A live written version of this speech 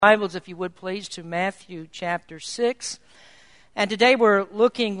Bibles, if you would please, to Matthew chapter 6. And today we're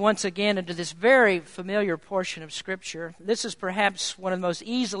looking once again into this very familiar portion of Scripture. This is perhaps one of the most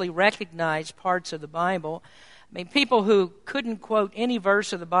easily recognized parts of the Bible. I mean, people who couldn't quote any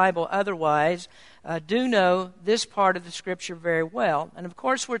verse of the Bible otherwise do know this part of the Scripture very well. And of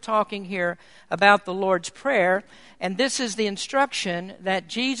course, we're talking here about the Lord's Prayer, and this is the instruction that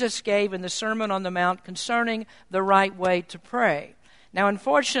Jesus gave in the Sermon on the Mount concerning the right way to pray. Now,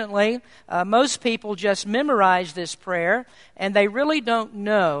 unfortunately, most people just memorize this prayer, and they really don't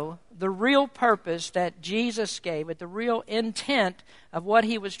know the real purpose that Jesus gave it, the real intent of what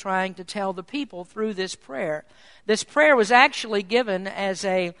he was trying to tell the people through this prayer. This prayer was actually given as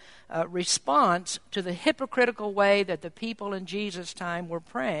a response to the hypocritical way that the people in Jesus' time were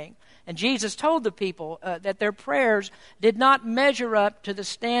praying. And Jesus told the people that their prayers did not measure up to the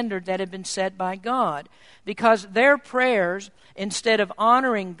standard that had been set by God, because their prayers, instead of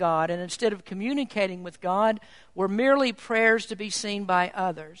honoring God and instead of communicating with God, were merely prayers to be seen by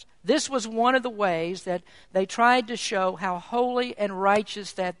others. This was one of the ways that they tried to show how holy and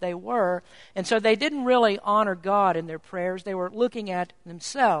righteous that they were, and so they didn't really honor God in their prayers. They were looking at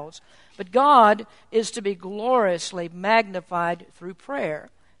themselves. But God is to be gloriously magnified through prayer.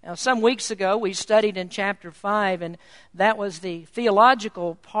 Now, some weeks ago, we studied in chapter 5, and that was the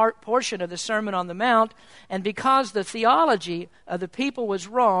theological portion of the Sermon on the Mount. And because the theology of the people was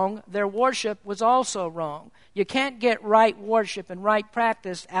wrong, their worship was also wrong. You can't get right worship and right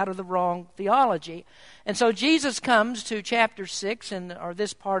practice out of the wrong theology. And so Jesus comes to chapter 6, or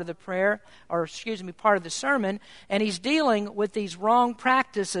this part of the prayer, part of the sermon, and he's dealing with these wrong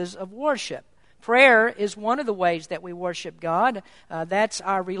practices of worship. Prayer is one of the ways that we worship God. That's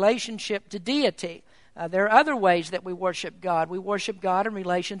our relationship to deity. There are other ways that we worship God. We worship God in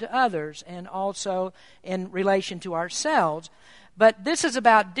relation to others and also in relation to ourselves. But this is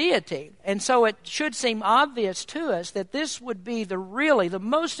about deity. And so it should seem obvious to us that this would be the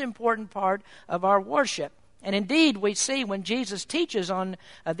most important part of our worship. And indeed, we see when Jesus teaches on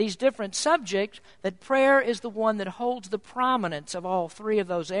these different subjects that prayer is the one that holds the prominence of all three of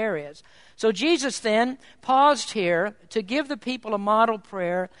those areas. So Jesus then paused here to give the people a model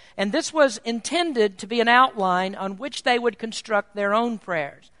prayer, and this was intended to be an outline on which they would construct their own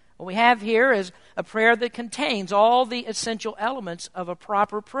prayers. What we have here is a prayer that contains all the essential elements of a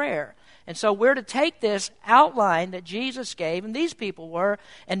proper prayer. And so we're to take this outline that Jesus gave, and these people were,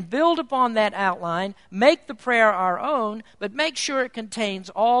 and build upon that outline, make the prayer our own, but make sure it contains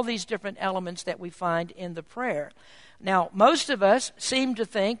all these different elements that we find in the prayer. Now, most of us seem to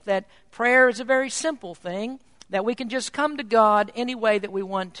think that prayer is a very simple thing, that we can just come to God any way that we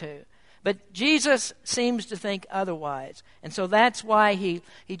want to. But Jesus seems to think otherwise. And so that's why he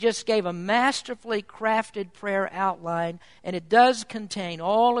just gave a masterfully crafted prayer outline, and it does contain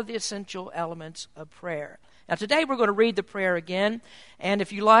all of the essential elements of prayer. Now today we're going to read the prayer again, and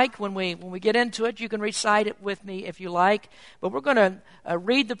if you like, when we get into it, you can recite it with me if you like. But we're going to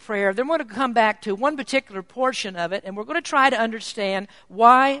read the prayer. Then we're going to come back to one particular portion of it, and we're going to try to understand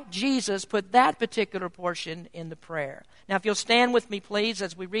why Jesus put that particular portion in the prayer. Now, if you'll stand with me, please,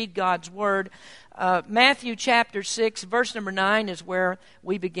 as we read God's Word. Matthew chapter 6, verse number 9 is where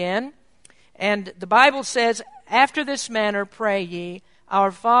we begin. And the Bible says, "After this manner pray ye,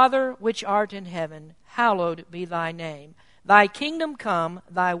 Our Father which art in heaven, hallowed be thy name. Thy kingdom come,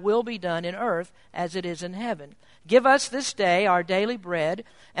 thy will be done in earth as it is in heaven. Give us this day our daily bread,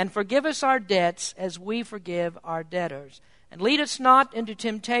 and forgive us our debts as we forgive our debtors. And lead us not into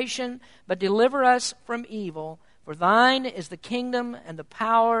temptation, but deliver us from evil. For thine is the kingdom and the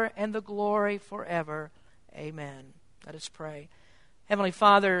power and the glory forever. Amen." Let us pray. Heavenly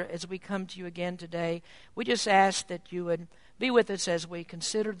Father, as we come to you again today, we just ask that you would be with us as we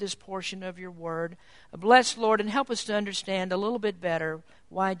consider this portion of your word. Bless, Lord, and help us to understand a little bit better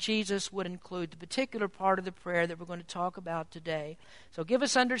why Jesus would include the particular part of the prayer that we're going to talk about today. So give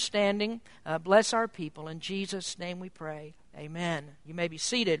us understanding. Bless our people. In Jesus' name we pray. Amen. You may be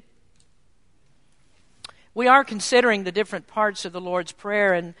seated. We are considering the different parts of the Lord's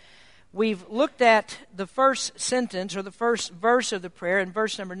Prayer, and we've looked at the first sentence or the first verse of the prayer in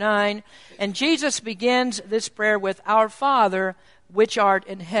verse number 9, and Jesus begins this prayer with "Our Father which art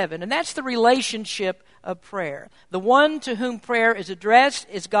in heaven." And that's the relationship of prayer. The one to whom prayer is addressed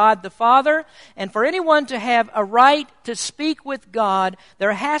is God the Father, and for anyone to have a right to speak with God,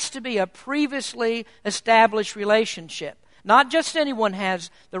 there has to be a previously established relationship. Not just anyone has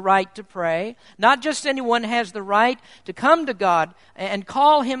the right to pray. Not just anyone has the right to come to God and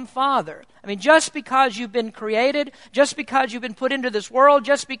call Him Father. I mean, just because you've been created, just because you've been put into this world,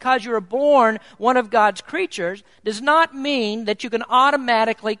 just because you were born one of God's creatures, does not mean that you can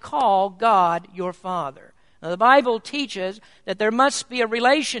automatically call God your Father. Now, the Bible teaches that there must be a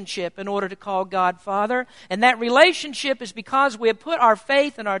relationship in order to call God Father, and that relationship is because we have put our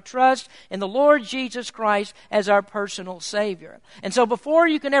faith and our trust in the Lord Jesus Christ as our personal Savior. And so before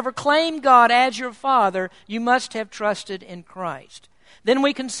you can ever claim God as your Father, you must have trusted in Christ. Then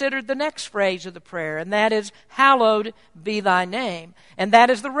we considered the next phrase of the prayer, and that is, hallowed be thy name. And that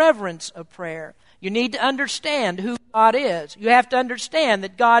is the reverence of prayer. You need to understand who God is. You have to understand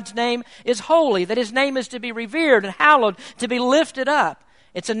that God's name is holy, that His name is to be revered and hallowed, to be lifted up.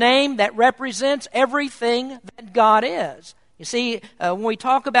 It's a name that represents everything that God is. You see, when we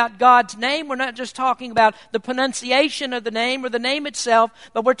talk about God's name, we're not just talking about the pronunciation of the name or the name itself,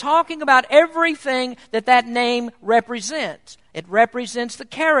 but we're talking about everything that that name represents. It represents the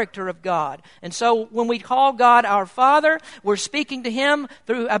character of God. And so when we call God our Father, we're speaking to Him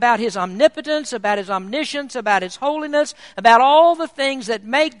about His omnipotence, about His omniscience, about His holiness, about all the things that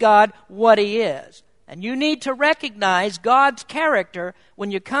make God what He is. And you need to recognize God's character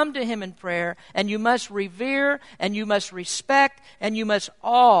when you come to Him in prayer, and you must revere, and you must respect, and you must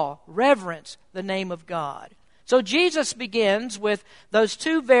reverence the name of God. So Jesus begins with those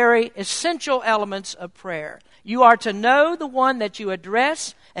two very essential elements of prayer. You are to know the one that you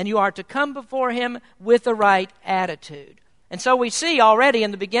address, and you are to come before Him with the right attitude. And so we see already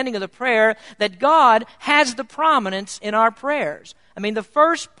in the beginning of the prayer that God has the prominence in our prayers. I mean, the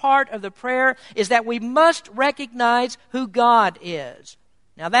first part of the prayer is that we must recognize who God is.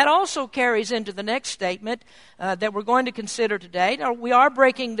 Now, that also carries into the next statement that we're going to consider today. Now, we are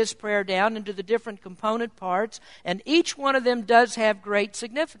breaking this prayer down into the different component parts, and each one of them does have great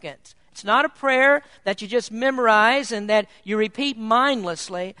significance. It's not a prayer that you just memorize and that you repeat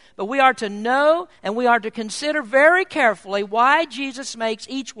mindlessly, but we are to know and we are to consider very carefully why Jesus makes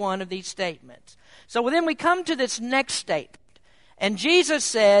each one of these statements. So then we come to this next statement, and Jesus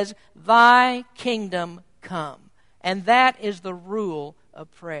says, "Thy kingdom come." And that is the rule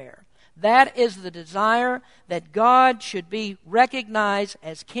of prayer. That is the desire that God should be recognized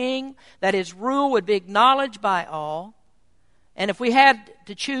as king, that His rule would be acknowledged by all. And if we had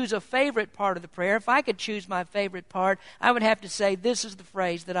to choose a favorite part of the prayer, if I could choose my favorite part, I would have to say this is the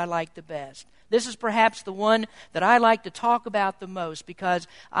phrase that I like the best. This is perhaps the one that I like to talk about the most because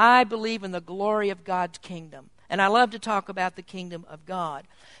I believe in the glory of God's kingdom. And I love to talk about the kingdom of God.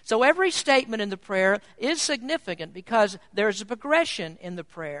 So every statement in the prayer is significant because there's a progression in the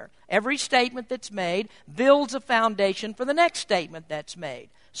prayer. Every statement that's made builds a foundation for the next statement that's made.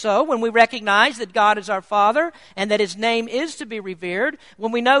 So when we recognize that God is our Father and that His name is to be revered,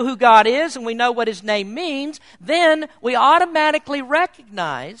 when we know who God is and we know what His name means, then we automatically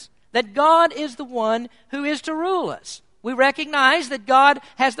recognize that God is the one who is to rule us. We recognize that God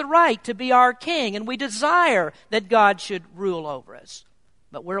has the right to be our king, and we desire that God should rule over us.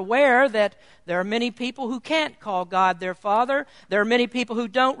 But we're aware that there are many people who can't call God their Father. There are many people who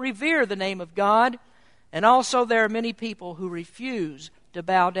don't revere the name of God. And also there are many people who refuse to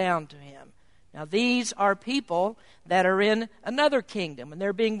bow down to Him. Now these are people that are in another kingdom, and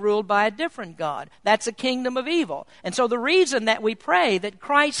they're being ruled by a different God. That's a kingdom of evil. And so the reason that we pray that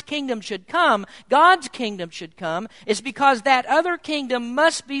Christ's kingdom should come, God's kingdom should come, is because that other kingdom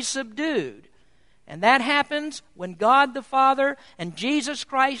must be subdued. And that happens when God the Father and Jesus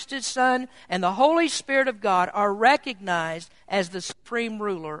Christ His Son and the Holy Spirit of God are recognized as the supreme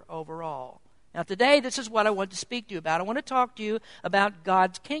ruler over all. Now today, this is what I want to speak to you about. I want to talk to you about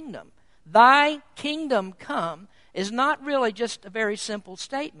God's kingdom. Thy kingdom come is not really just a very simple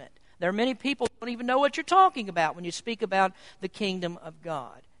statement. There are many people who don't even know what you're talking about when you speak about the kingdom of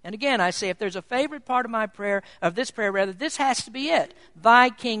God. And again, I say, if there's a favorite part of my prayer, of this prayer rather, this has to be it. Thy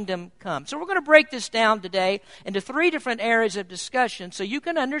kingdom come. So we're going to break this down today into 3 different areas of discussion so you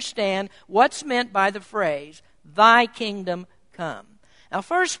can understand what's meant by the phrase, Thy kingdom come. Now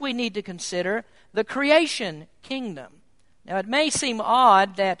first we need to consider the creation kingdom. Now it may seem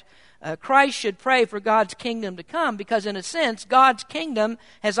odd that Christ should pray for God's kingdom to come because in a sense God's kingdom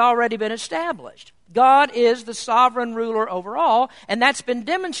has already been established. God is the sovereign ruler over all, and that's been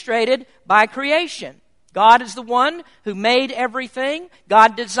demonstrated by creation. God is the one who made everything.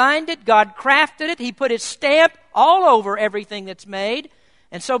 God designed it. God crafted it. He put His stamp all over everything that's made.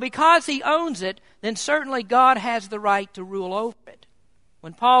 And so because He owns it, then certainly God has the right to rule over it.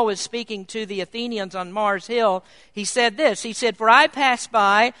 When Paul was speaking to the Athenians on Mars Hill, he said this. He said, "For I passed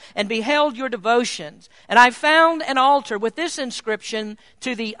by and beheld your devotions, and I found an altar with this inscription,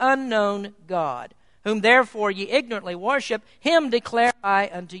 to the unknown God, whom therefore ye ignorantly worship. Him declare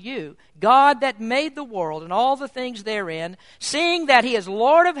I unto you, God that made the world and all the things therein, seeing that he is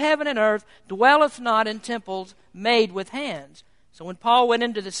Lord of heaven and earth, dwelleth not in temples made with hands." So when Paul went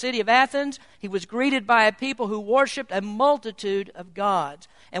into the city of Athens, he was greeted by a people who worshipped a multitude of gods.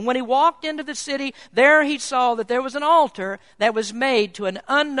 And when he walked into the city, there he saw that there was an altar that was made to an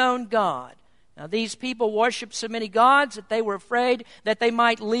unknown God. Now these people worshipped so many gods that they were afraid that they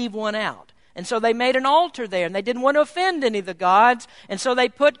might leave one out. And so they made an altar there, and they didn't want to offend any of the gods, and so they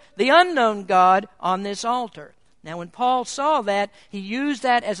put the unknown God on this altar. Now when Paul saw that, he used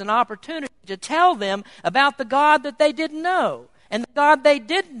that as an opportunity to tell them about the God that they didn't know. And the God they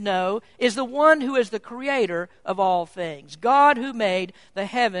didn't know is the one who is the creator of all things, God who made the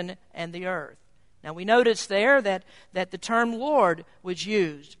heaven and the earth. Now we notice there that the term Lord was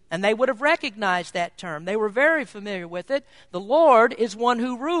used, and they would have recognized that term. They were very familiar with it. The Lord is one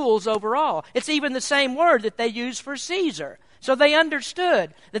who rules over all. It's even the same word that they use for Caesar. So they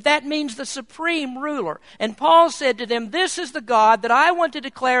understood that that means the supreme ruler. And Paul said to them, "This is the God that I want to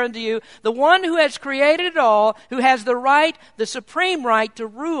declare unto you, the one who has created it all, who has the right, the supreme right to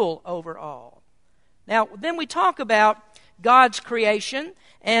rule over all." Now, then we talk about God's creation,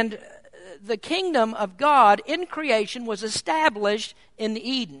 and the kingdom of God in creation was established in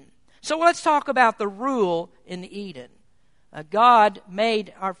Eden. So let's talk about the rule in Eden. God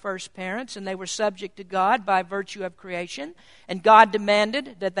made our first parents, and they were subject to God by virtue of creation, and God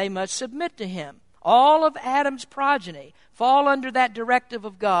demanded that they must submit to Him. All of Adam's progeny fall under that directive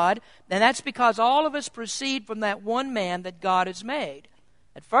of God, and that's because all of us proceed from that one man that God has made.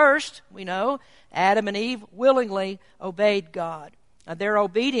 At first, we know, Adam and Eve willingly obeyed God. Their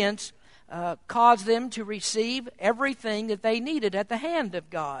obedience caused them to receive everything that they needed at the hand of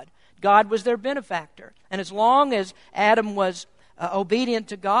God. God was their benefactor. And as long as Adam was obedient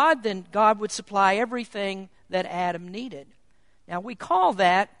to God, then God would supply everything that Adam needed. Now, we call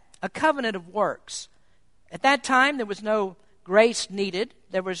that a covenant of works. At that time, there was no grace needed.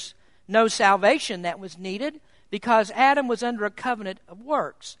 There was no salvation that was needed because Adam was under a covenant of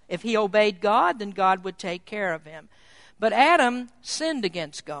works. If he obeyed God, then God would take care of him. But Adam sinned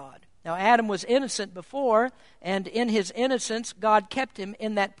against God. Now, Adam was innocent before, and in his innocence, God kept him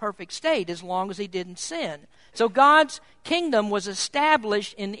in that perfect state as long as he didn't sin. So God's kingdom was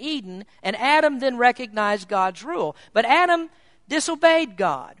established in Eden, and Adam then recognized God's rule. But Adam disobeyed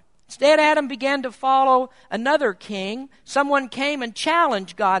God. Instead, Adam began to follow another king. Someone came and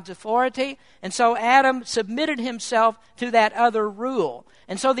challenged God's authority, and so Adam submitted himself to that other rule.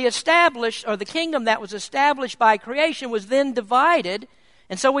 And so the kingdom that was established by creation was then divided.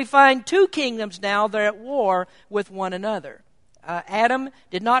 And so we find two kingdoms now that are at war with one another. Adam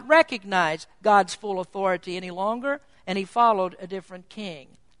did not recognize God's full authority any longer, and he followed a different king.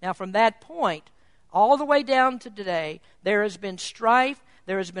 Now from that point, all the way down to today, there has been strife,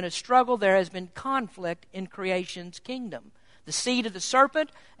 there has been a struggle, there has been conflict in creation's kingdom. The seed of the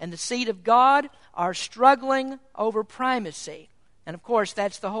serpent and the seed of God are struggling over primacy. And of course,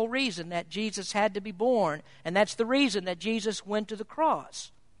 that's the whole reason that Jesus had to be born. And that's the reason that Jesus went to the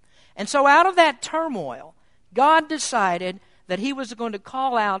cross. And so out of that turmoil, God decided that He was going to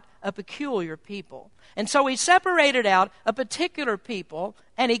call out a peculiar people. And so He separated out a particular people,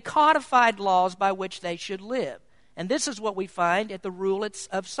 and He codified laws by which they should live. And this is what we find at the rule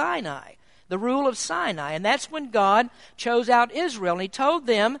of Sinai. The rule of Sinai. And that's when God chose out Israel. And He told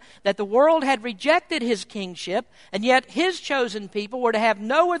them that the world had rejected His kingship, and yet His chosen people were to have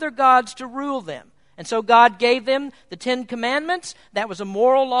no other gods to rule them. And so God gave them the 10 Commandments. That was a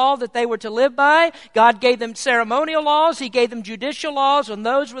moral law that they were to live by. God gave them ceremonial laws. He gave them judicial laws, and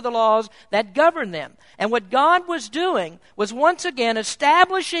those were the laws that governed them. And what God was doing was once again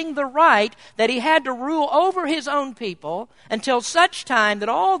establishing the right that He had to rule over His own people until such time that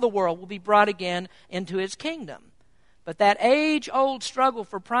all the world will be brought again into His kingdom. But that age-old struggle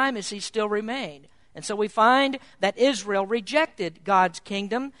for primacy still remained. And so we find that Israel rejected God's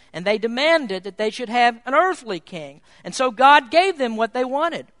kingdom, and they demanded that they should have an earthly king. And so God gave them what they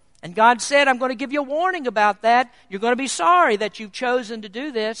wanted. And God said, I'm going to give you a warning about that. You're going to be sorry that you've chosen to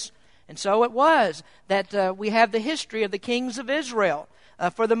do this. And so it was that we have the history of the kings of Israel.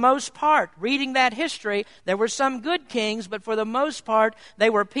 For the most part, reading that history, there were some good kings, but for the most part,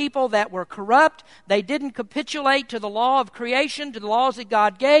 they were people that were corrupt. They didn't capitulate to the law of creation, to the laws that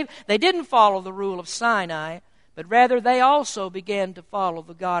God gave. They didn't follow the rule of Sinai, but rather they also began to follow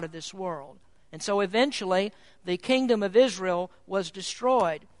the God of this world. And so eventually, the kingdom of Israel was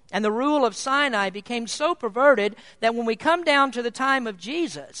destroyed. And the rule of Sinai became so perverted that when we come down to the time of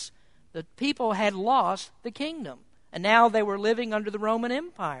Jesus, the people had lost the kingdom. And now they were living under the Roman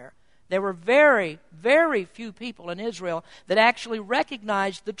Empire. There were very, very few people in Israel that actually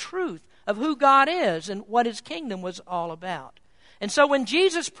recognized the truth of who God is and what His kingdom was all about. And so when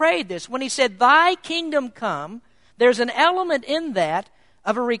Jesus prayed this, when He said, "Thy kingdom come," there's an element in that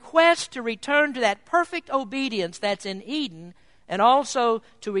of a request to return to that perfect obedience that's in Eden, and also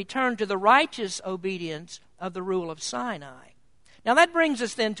to return to the righteous obedience of the rule of Sinai. Now that brings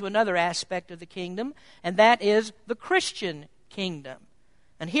us then to another aspect of the kingdom, and that is the Christian kingdom.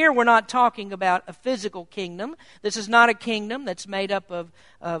 And here we're not talking about a physical kingdom. This is not a kingdom that's made up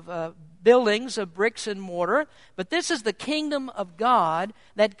of buildings of bricks and mortar, but this is the kingdom of God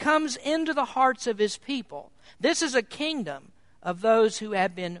that comes into the hearts of His people. This is a kingdom of those who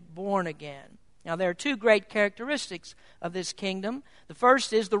have been born again. Now there are two great characteristics of this kingdom. The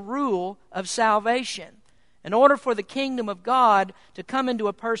first is the rule of salvation. In order for the kingdom of God to come into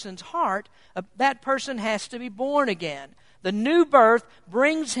a person's heart, that person has to be born again. The new birth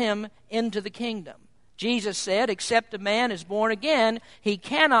brings him into the kingdom. Jesus said, "Except a man is born again, he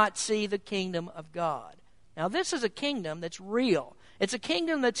cannot see the kingdom of God." Now this is a kingdom that's real. It's a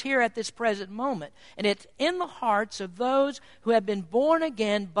kingdom that's here at this present moment. And it's in the hearts of those who have been born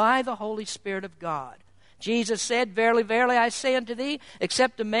again by the Holy Spirit of God. Jesus said, "Verily, verily, I say unto thee,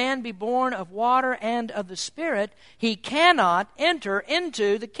 except a man be born of water and of the Spirit, he cannot enter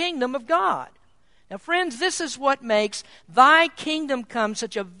into the kingdom of God." Now, friends, this is what makes "Thy kingdom come"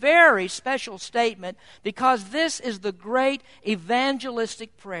 such a very special statement, because this is the great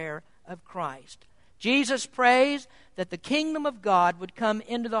evangelistic prayer of Christ. Jesus prays that the kingdom of God would come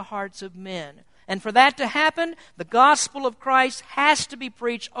into the hearts of men. And for that to happen, the gospel of Christ has to be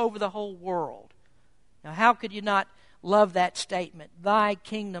preached over the whole world. Now, how could you not love that statement, "Thy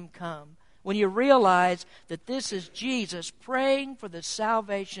kingdom come," when you realize that this is Jesus praying for the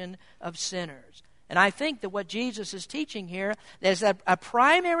salvation of sinners? And I think that what Jesus is teaching here is that a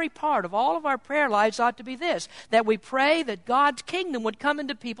primary part of all of our prayer lives ought to be this, that we pray that God's kingdom would come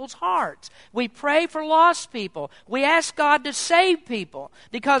into people's hearts. We pray for lost people. We ask God to save people,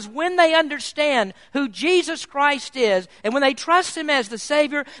 because when they understand who Jesus Christ is, and when they trust Him as the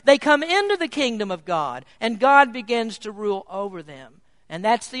Savior, they come into the kingdom of God, and God begins to rule over them. And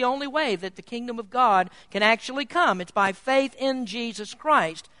that's the only way that the kingdom of God can actually come. It's by faith in Jesus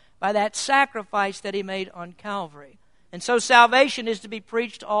Christ, by that sacrifice that He made on Calvary. And so salvation is to be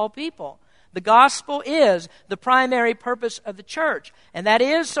preached to all people. The gospel is the primary purpose of the church, and that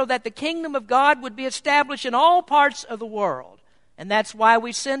is so that the kingdom of God would be established in all parts of the world. And that's why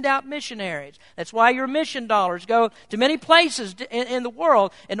we send out missionaries. That's why your mission dollars go to many places in the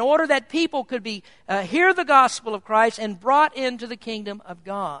world, in order that people could be hear the gospel of Christ and brought into the kingdom of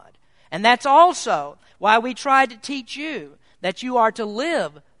God. And that's also why we try to teach you that you are to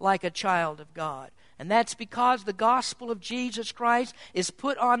live like a child of God. And that's because the gospel of Jesus Christ is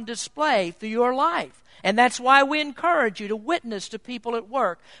put on display through your life. And that's why we encourage you to witness to people at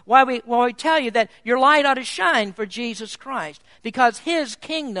work. Why we tell you that your light ought to shine for Jesus Christ, because His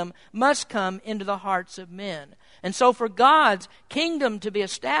kingdom must come into the hearts of men. And so for God's kingdom to be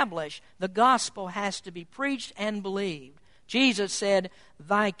established, the gospel has to be preached and believed. Jesus said,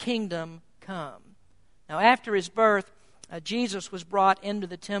 "Thy kingdom come." Now after His birth, Jesus was brought into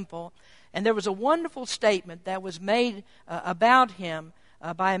the temple, and there was a wonderful statement that was made about Him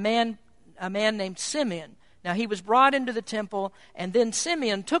by a man named Simeon. Now he was brought into the temple, and then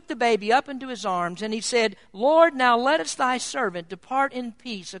Simeon took the baby up into his arms, and he said, "Lord, now lettest thy servant depart in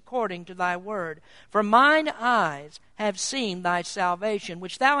peace according to thy word. For mine eyes have seen thy salvation,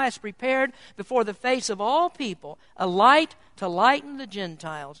 which thou hast prepared before the face of all people, a light to lighten the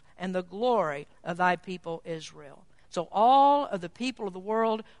Gentiles, and the glory of thy people Israel." So all of the people of the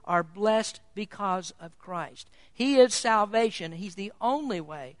world are blessed because of Christ. He is salvation. He's the only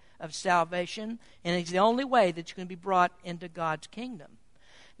way of salvation, and He's the only way that you can be brought into God's kingdom.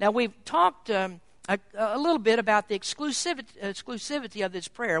 Now, we've talked a little bit about the exclusivity of this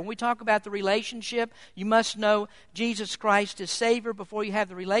prayer. When we talk about the relationship, you must know Jesus Christ as Savior before you have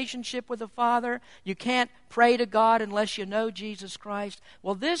the relationship with the Father. You can't pray to God unless you know Jesus Christ.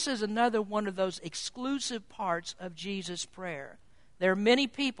 Well, this is another one of those exclusive parts of Jesus' prayer. There are many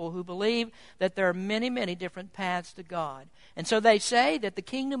people who believe that there are many, many different paths to God. And so they say that the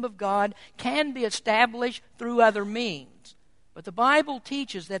kingdom of God can be established through other means. But the Bible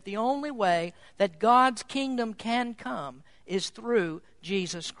teaches that the only way that God's kingdom can come is through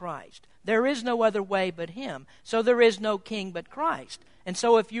Jesus Christ. There is no other way but Him. So there is no king but Christ. And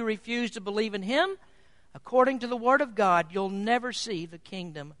so if you refuse to believe in Him, according to the Word of God, you'll never see the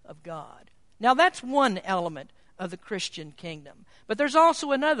kingdom of God. Now that's one element of the Christian kingdom. But there's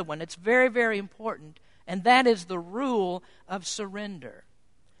also another one. It's very, very important, and that is the rule of surrender.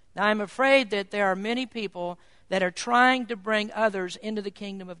 Now I'm afraid that there are many people that are trying to bring others into the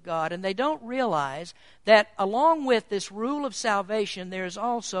kingdom of God, and they don't realize that along with this rule of salvation, there is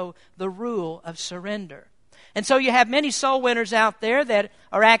also the rule of surrender. And so you have many soul winners out there that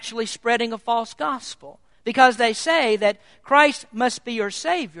are actually spreading a false gospel because they say that Christ must be your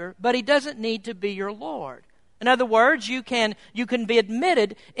Savior, but He doesn't need to be your Lord. In other words, you can be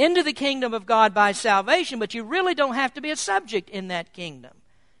admitted into the kingdom of God by salvation, but you really don't have to be a subject in that kingdom.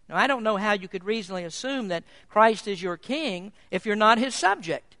 Now, I don't know how you could reasonably assume that Christ is your king if you're not His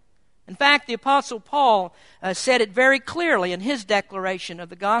subject. In fact, the Apostle Paul said it very clearly in his declaration of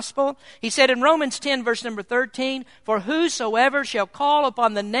the gospel. He said in Romans 10, verse number 13, "For whosoever shall call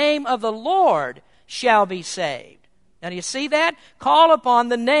upon the name of the Lord shall be saved." Now, do you see that? Call upon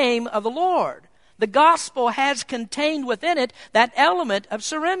the name of the Lord. The gospel has contained within it that element of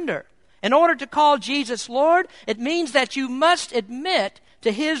surrender. In order to call Jesus Lord, it means that you must admit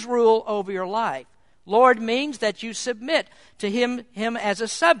to His rule over your life. Lord means that you submit to him as a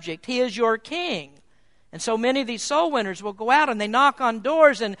subject. He is your king. And so many of these soul winners will go out and they knock on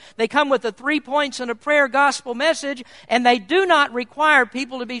doors and they come with the 3 points in a prayer gospel message, and they do not require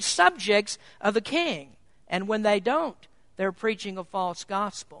people to be subjects of the king. And when they don't, they're preaching a false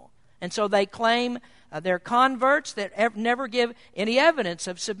gospel. And so they claim they're converts that never give any evidence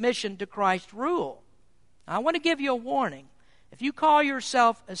of submission to Christ's rule. I want to give you a warning. If you call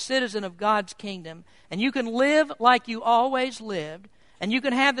yourself a citizen of God's kingdom, and you can live like you always lived, and you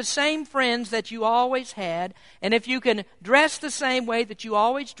can have the same friends that you always had, and if you can dress the same way that you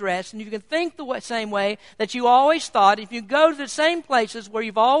always dressed, and you can think the same way that you always thought, if you go to the same places where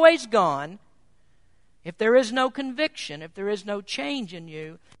you've always gone, if there is no conviction, if there is no change in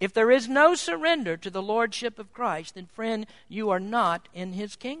you, if there is no surrender to the lordship of Christ, then friend, you are not in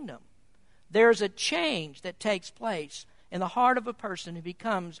His kingdom. There's a change that takes place in the heart of a person who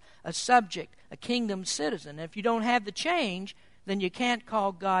becomes a subject, a kingdom citizen. And if you don't have the change, then you can't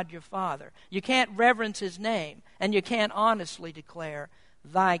call God your Father. You can't reverence His name, and you can't honestly declare,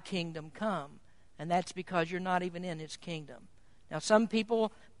 "Thy kingdom come." And that's because you're not even in His kingdom. Now, some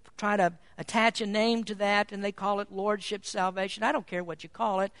people try to attach a name to that, and they call it lordship salvation. I don't care what you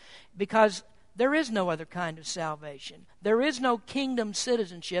call it, because there is no other kind of salvation. There is no kingdom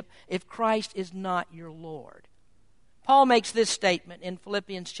citizenship if Christ is not your Lord. Paul makes this statement in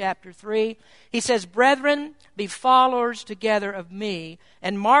Philippians chapter 3. He says, "Brethren, be followers together of me,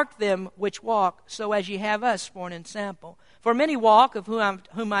 and mark them which walk, so as ye have us for an ensample. For many walk, of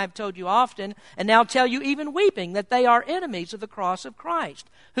whom I have told you often, and now tell you even weeping, that they are enemies of the cross of Christ,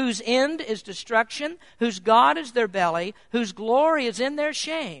 whose end is destruction, whose God is their belly, whose glory is in their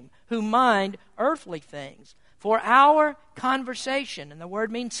shame, who mind earthly things. For our conversation," and the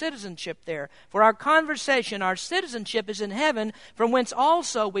word means citizenship there, "for our conversation, our citizenship is in heaven, from whence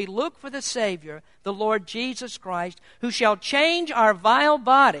also we look for the Savior, the Lord Jesus Christ, who shall change our vile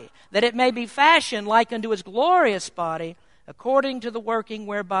body, that it may be fashioned like unto His glorious body, according to the working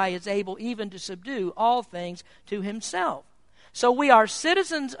whereby He is able even to subdue all things to Himself." So we are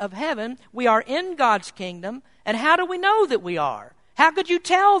citizens of heaven. We are in God's kingdom. And how do we know that we are? How could you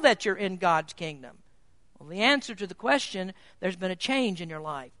tell that you're in God's kingdom? Well, the answer to the question, there's been a change in your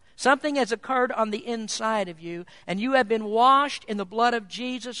life. Something has occurred on the inside of you, and you have been washed in the blood of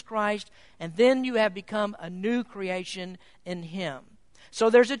Jesus Christ, and then you have become a new creation in Him.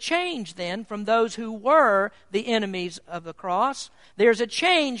 So there's a change then from those who were the enemies of the cross. There's a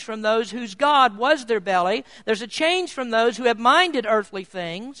change from those whose God was their belly. There's a change from those who have minded earthly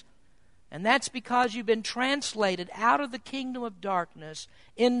things. And that's because you've been translated out of the kingdom of darkness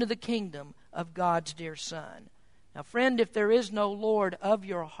into the kingdom of God's dear Son. Now, friend, if there is no Lord of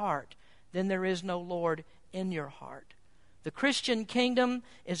your heart, then there is no Lord in your heart. The Christian kingdom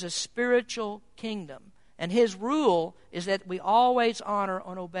is a spiritual kingdom, and His rule is that we always honor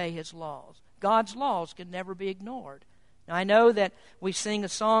and obey His laws. God's laws can never be ignored. Now, I know that we sing a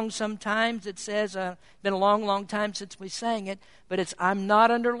song sometimes that says, it's been a long, long time since we sang it, but it's, "I'm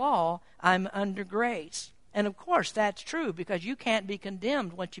not under law, I'm under grace." And of course that's true, because you can't be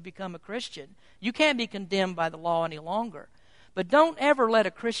condemned once you become a Christian. You can't be condemned by the law any longer. But don't ever let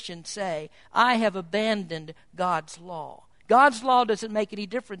a Christian say, "I have abandoned God's law. God's law doesn't make any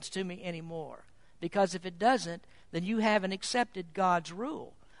difference to me anymore." Because if it doesn't, then you haven't accepted God's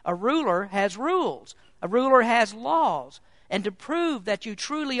rule. A ruler has rules. A ruler has laws. and to prove that you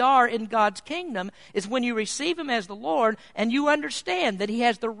truly are in God's kingdom is when you receive Him as the Lord and you understand that He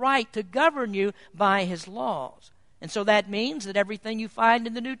has the right to govern you by His laws. And so that means that everything you find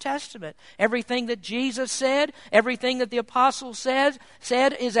in the New Testament, everything that Jesus said, everything that the apostles said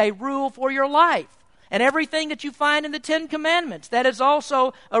is a rule for your life. And everything that you find in the Ten Commandments, that is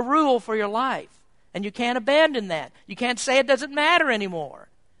also a rule for your life. And you can't abandon that. You can't say it doesn't matter anymore.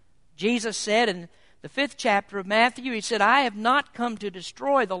 Jesus said in the 5th chapter of Matthew, He said, I have not come to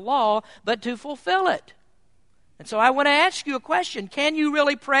destroy the law, but to fulfill it. And so I want to ask you a question. Can you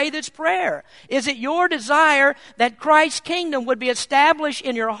really pray this prayer? Is it your desire that Christ's kingdom would be established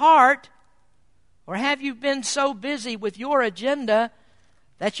in your heart? Or have you been so busy with your agenda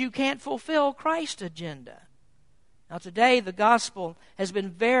that you can't fulfill Christ's agenda? Now today the gospel has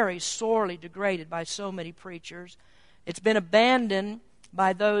been very sorely degraded by so many preachers. It's been abandoned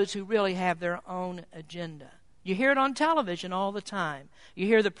by those who really have their own agenda. You hear it on television all the time. You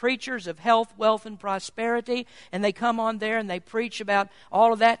hear the preachers of health, wealth, and prosperity, and they come on there and they preach about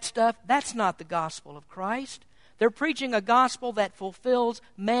all of that stuff. That's not the gospel of Christ. They're preaching a gospel that fulfills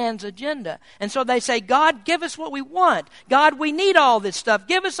man's agenda. And so they say, God, give us what we want. God, we need all this stuff.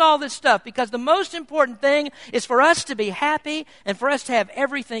 Give us all this stuff, because the most important thing is for us to be happy and for us to have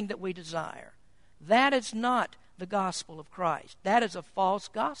everything that we desire. That is not the gospel of Christ. That is a false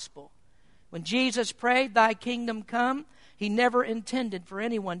gospel. When Jesus prayed, Thy kingdom come, He never intended for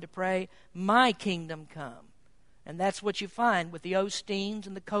anyone to pray, My kingdom come. And that's what you find with the Osteens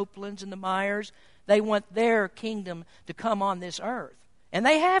and the Copelands and the Myers. They want their kingdom to come on this earth. And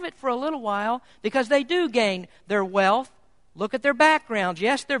they have it for a little while because they do gain their wealth. Look at their backgrounds.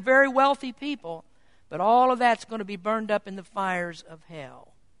 Yes, they're very wealthy people, but all of that's going to be burned up in the fires of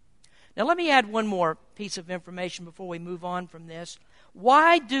hell. Now let me add one more piece of information before we move on from this.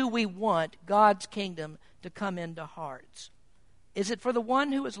 Why do we want God's kingdom to come into hearts? Is it for the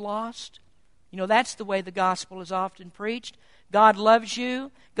one who is lost? You know, that's the way the gospel is often preached. God loves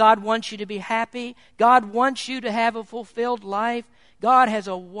you. God wants you to be happy. God wants you to have a fulfilled life. God has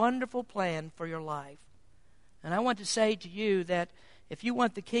a wonderful plan for your life. And I want to say to you that if you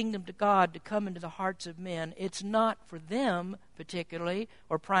want the kingdom of God to come into the hearts of men, it's not for them particularly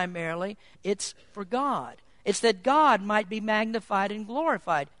or primarily. It's for God. It's that God might be magnified and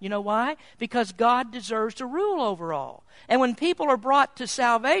glorified. You know why? Because God deserves to rule over all. And when people are brought to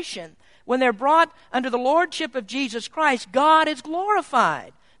salvation, when they're brought under the lordship of Jesus Christ, God is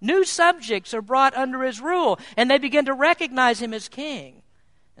glorified. New subjects are brought under His rule, and they begin to recognize Him as King.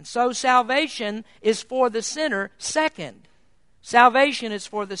 And so salvation is for the sinner second. Salvation is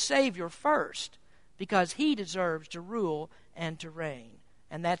for the Savior first, because He deserves to rule and to reign.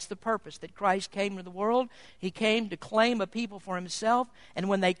 And that's the purpose that Christ came to the world. He came to claim a people for Himself, and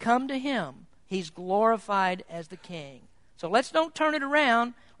when they come to Him, He's glorified as the King. So let's don't turn it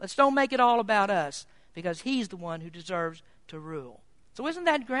around. Let's don't make it all about us, because He's the one who deserves to rule. So isn't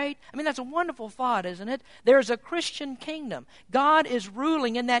that great? I mean, that's a wonderful thought, isn't it? There's a Christian kingdom. God is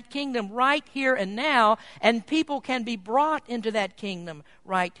ruling in that kingdom right here and now, and people can be brought into that kingdom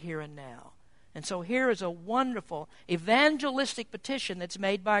right here and now. And so here is a wonderful evangelistic petition that's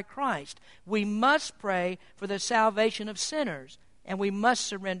made by Christ. We must pray for the salvation of sinners, and we must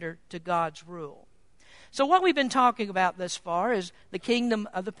surrender to God's rule. So what we've been talking about thus far is the kingdom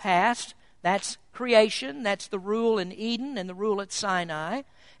of the past. That's creation. That's the rule in Eden and the rule at Sinai.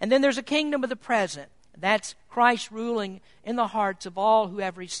 And then there's a kingdom of the present. That's Christ ruling in the hearts of all who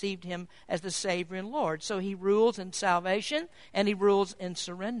have received Him as the Savior and Lord. So He rules in salvation and He rules in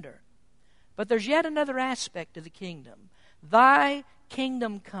surrender. But there's yet another aspect of the kingdom. Thy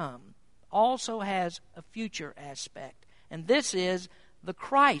kingdom come also has a future aspect. And this is the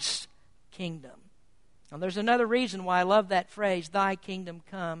Christ kingdom. Now there's another reason why I love that phrase, Thy kingdom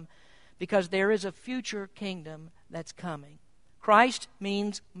come, because there is a future kingdom that's coming. Christ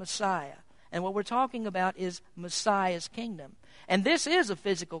means Messiah. And what we're talking about is Messiah's kingdom. And this is a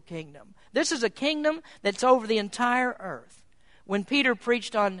physical kingdom. This is a kingdom that's over the entire earth. When Peter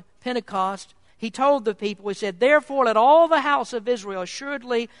preached on Pentecost, he told the people, he said, Therefore let all the house of Israel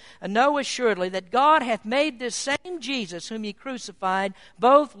know assuredly that God hath made this same Jesus whom ye crucified,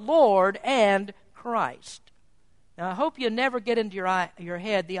 both Lord and Christ. Now I hope you never get into your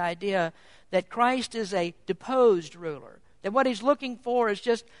head the idea that Christ is a deposed ruler. That what He's looking for is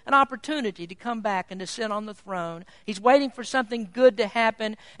just an opportunity to come back and to sit on the throne. He's waiting for something good to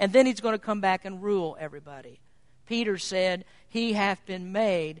happen, and then He's going to come back and rule everybody. Peter said, He hath been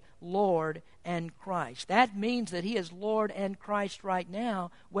made Lord and Christ. That means that He is Lord and Christ right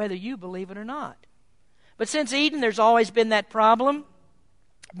now, whether you believe it or not. But since Eden, there's always been that problem.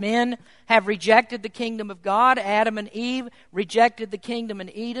 Men have rejected the kingdom of God. Adam and Eve rejected the kingdom in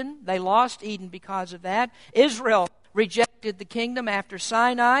Eden. They lost Eden because of that. Israel rejected the kingdom after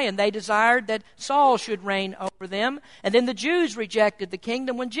Sinai, and they desired that Saul should reign over them. And then the Jews rejected the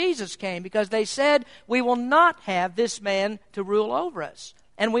kingdom when Jesus came, because they said, we will not have this man to rule over us.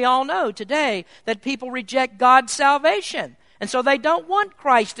 And we all know today that people reject God's salvation. And so they don't want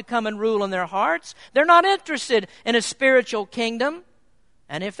Christ to come and rule in their hearts. They're not interested in a spiritual kingdom.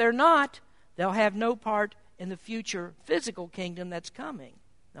 And if they're not, they'll have no part in the future physical kingdom that's coming.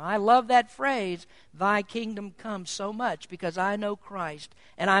 Now, I love that phrase, thy kingdom come, so much, because I know Christ,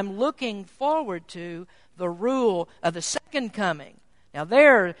 and I'm looking forward to the rule of the second coming. Now,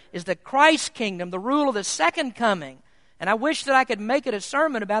 there is the Christ kingdom, the rule of the second coming. And I wish that I could make it a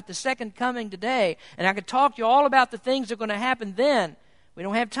sermon about the second coming today, and I could talk to you all about the things that are going to happen then. We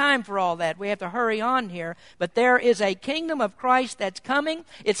don't have time for all that. We have to hurry on here. But there is a kingdom of Christ that's coming.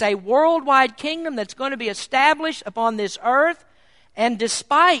 It's a worldwide kingdom that's going to be established upon this earth. And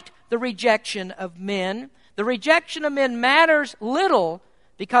despite the rejection of men, the rejection of men matters little,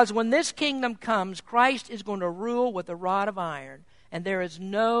 because when this kingdom comes, Christ is going to rule with a rod of iron, and there is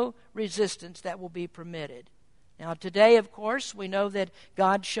no resistance that will be permitted. Now, today, of course, we know that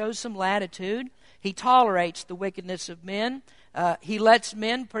God shows some latitude. He tolerates the wickedness of men. He lets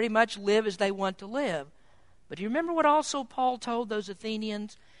men pretty much live as they want to live. But do you remember what also Paul told those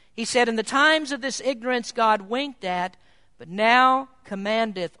Athenians? He said, in the times of this ignorance God winked at, but now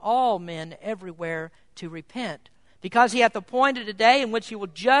commandeth all men everywhere to repent. Because he hath appointed a day in which he will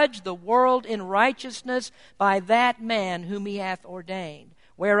judge the world in righteousness by that man whom he hath ordained,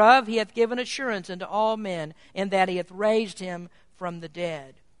 whereof he hath given assurance unto all men, in that he hath raised him from the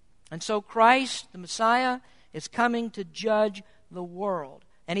dead. And so Christ, the Messiah, is coming to judge the world.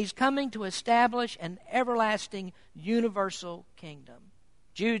 And he's coming to establish an everlasting universal kingdom.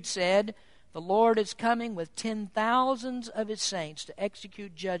 Jude said, the Lord is coming with 10,000s of his saints to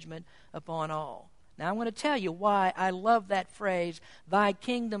execute judgment upon all. Now I'm going to tell you why I love that phrase, thy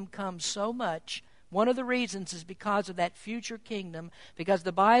kingdom come, so much. One of the reasons is because of that future kingdom, because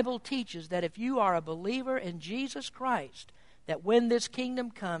the Bible teaches that if you are a believer in Jesus Christ, that when this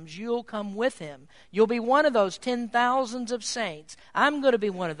kingdom comes, you'll come with him. You'll be one of those 10,000s of saints. I'm going to be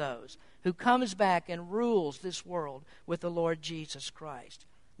one of those who comes back and rules this world with the Lord Jesus Christ.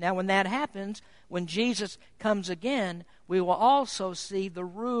 Now, when that happens, when Jesus comes again, we will also see the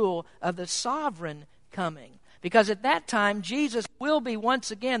rule of the sovereign coming. Because at that time, Jesus will be once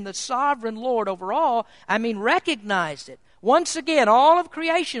again the sovereign Lord over all. Recognized it. Once again, all of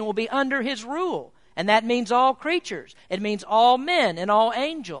creation will be under his rule. And that means all creatures. It means all men and all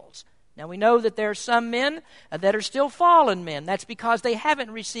angels. Now, we know that there are some men that are still fallen men. That's because they haven't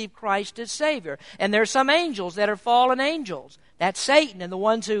received Christ as Savior. And there are some angels that are fallen angels. That's Satan and the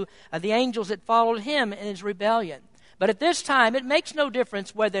ones who, the angels that followed him in his rebellion. But at this time, it makes no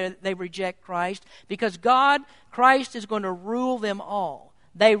difference whether they reject Christ, because Christ is going to rule them all.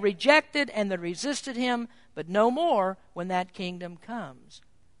 They rejected and they resisted him, but no more when that kingdom comes.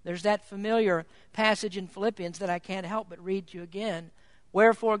 There's that familiar passage in Philippians that I can't help but read to you again.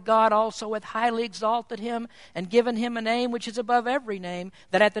 Wherefore God also hath highly exalted him, and given him a name which is above every name,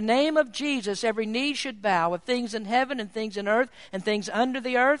 that at the name of Jesus every knee should bow, of things in heaven and things in earth and things under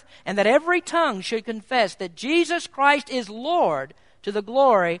the earth, and that every tongue should confess that Jesus Christ is Lord, to the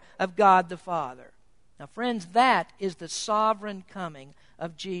glory of God the Father. Now, friends, that is the sovereign coming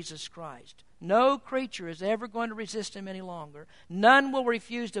of Jesus Christ. No creature is ever going to resist him any longer. None will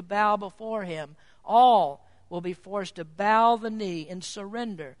refuse to bow before him. All will be forced to bow the knee and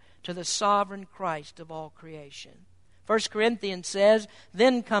surrender to the sovereign Christ of all creation. 1 Corinthians says,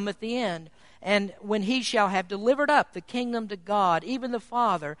 then cometh the end, and when he shall have delivered up the kingdom to God, even the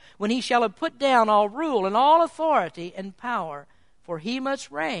Father, when he shall have put down all rule and all authority and power, for he must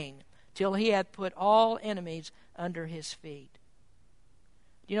reign till he hath put all enemies under his feet.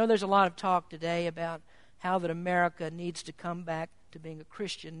 You know, there's a lot of talk today about how that America needs to come back to being a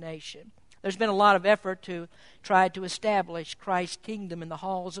Christian nation. There's been a lot of effort to try to establish Christ's kingdom in the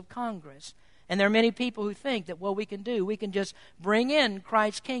halls of Congress. And there are many people who think that what we can just bring in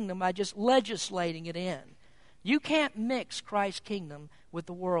Christ's kingdom by just legislating it in. You can't mix Christ's kingdom with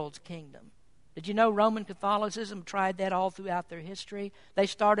the world's kingdom. Did you know Roman Catholicism tried that all throughout their history? They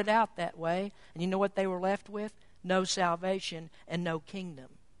started out that way, and you know what they were left with? No salvation and no kingdom.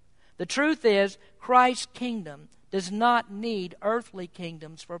 The truth is, Christ's kingdom does not need earthly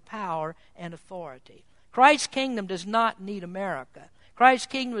kingdoms for power and authority. Christ's kingdom does not need America. Christ's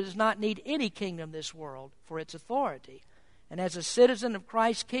kingdom does not need any kingdom in this world for its authority. And as a citizen of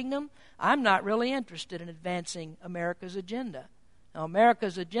Christ's kingdom, I'm not really interested in advancing America's agenda. Now,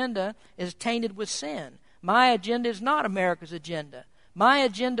 America's agenda is tainted with sin. My agenda is not America's agenda. My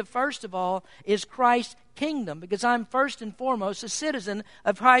agenda, first of all, is Christ's kingdom, because I'm first and foremost a citizen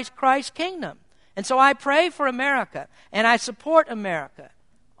of Christ's kingdom. And so I pray for America, and I support America,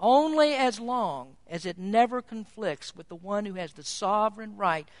 only as long as it never conflicts with the one who has the sovereign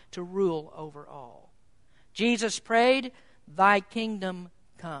right to rule over all. Jesus prayed, "Thy kingdom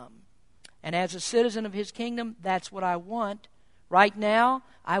come." And as a citizen of his kingdom, that's what I want. Right now,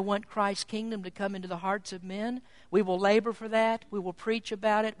 I want Christ's kingdom to come into the hearts of men. We will labor for that. We will preach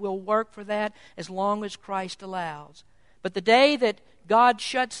about it. We'll work for that as long as Christ allows. But the day that God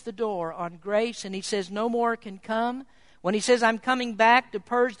shuts the door on grace and he says no more can come, when he says, "I'm coming back to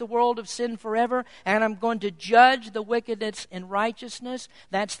purge the world of sin forever, and I'm going to judge the wickedness in righteousness,"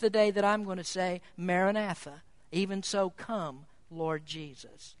 that's the day that I'm going to say, "Maranatha, even so come, Lord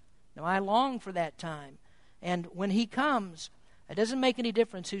Jesus." Now, I long for that time. And when he comes, it doesn't make any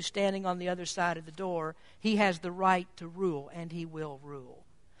difference who's standing on the other side of the door. He has the right to rule, and he will rule.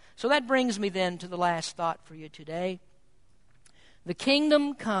 So that brings me then to the last thought for you today. The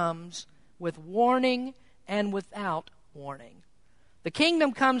kingdom comes with warning and without warning. The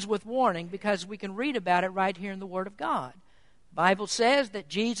kingdom comes with warning because we can read about it right here in the Word of God. The Bible says that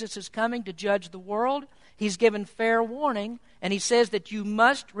Jesus is coming to judge the world. He's given fair warning, and he says that you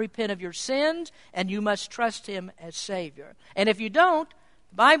must repent of your sins and you must trust him as Savior. And if you don't,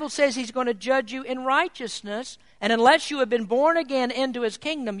 the Bible says he's going to judge you in righteousness, and unless you have been born again into his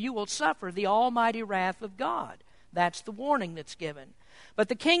kingdom, you will suffer the almighty wrath of God. That's the warning that's given. But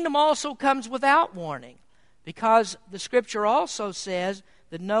the kingdom also comes without warning, because the Scripture also says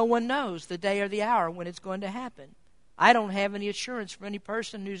that no one knows the day or the hour when it's going to happen. I don't have any assurance from any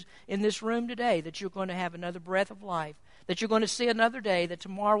person who's in this room today that you're going to have another breath of life, that you're going to see another day, that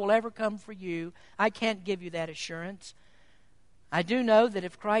tomorrow will ever come for you. I can't give you that assurance. I do know that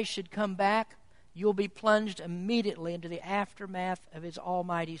if Christ should come back, you'll be plunged immediately into the aftermath of his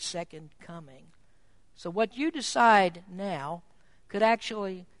almighty second coming. So what you decide now could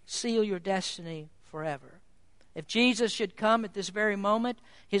actually seal your destiny forever. If Jesus should come at this very moment,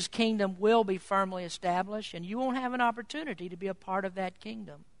 his kingdom will be firmly established, and you won't have an opportunity to be a part of that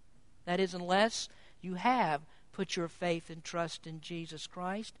kingdom. That is, unless you have put your faith and trust in Jesus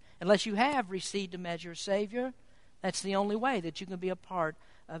Christ, unless you have received him as your Savior. That's the only way that you can be a part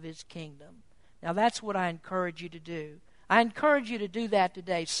of his kingdom. Now, that's what I encourage you to do. I encourage you to do that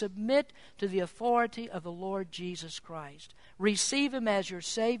today. Submit to the authority of the Lord Jesus Christ. Receive him as your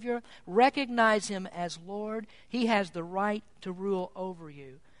Savior. Recognize him as Lord. He has the right to rule over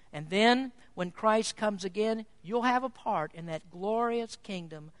you. And then, when Christ comes again, you'll have a part in that glorious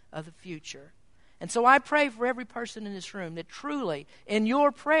kingdom of the future. And so I pray for every person in this room that truly, in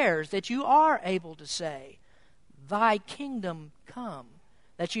your prayers, that you are able to say, "Thy kingdom come,"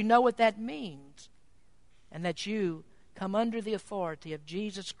 that you know what that means, and that you come under the authority of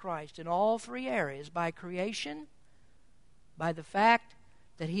Jesus Christ in all three areas: by creation, by the fact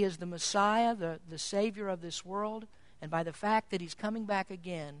that he is the Messiah, the Savior of this world, and by the fact that he's coming back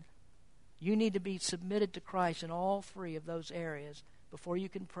again. You need to be submitted to Christ in all three of those areas before you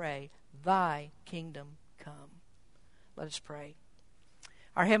can pray, "Thy kingdom come." Let us pray.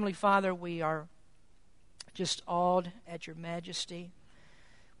 Our Heavenly Father, we are just awed at your majesty.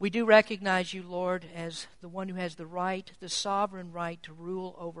 We do recognize you, Lord, as the one who has the right, the sovereign right to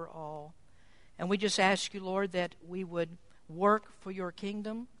rule over all. And we just ask you, Lord, that we would work for your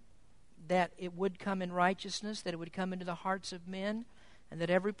kingdom, that it would come in righteousness, that it would come into the hearts of men, and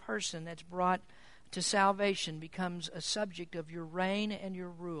that every person that's brought to salvation becomes a subject of your reign and your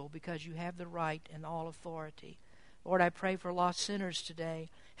rule, because you have the right and all authority. Lord, I pray for lost sinners today.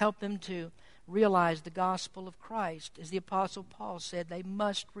 Help them to realize the gospel of Christ. As the Apostle Paul said, they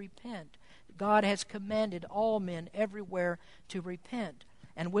must repent. God has commanded all men everywhere to repent.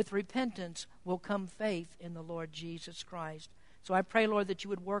 And with repentance will come faith in the Lord Jesus Christ. So I pray, Lord, that you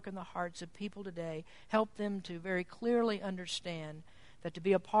would work in the hearts of people today. Help them to very clearly understand that to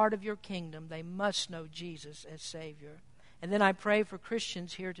be a part of your kingdom, they must know Jesus as Savior. And then I pray for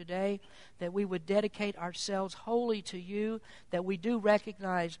Christians here today that we would dedicate ourselves wholly to you, that we do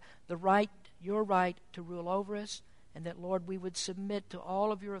recognize the right, your right to rule over us, and that, Lord, we would submit to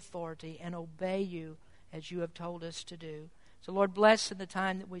all of your authority and obey you as you have told us to do. So, Lord, bless in the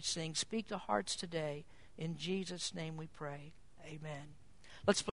time that we sing. Speak to hearts today. In Jesus' name we pray. Amen. Let's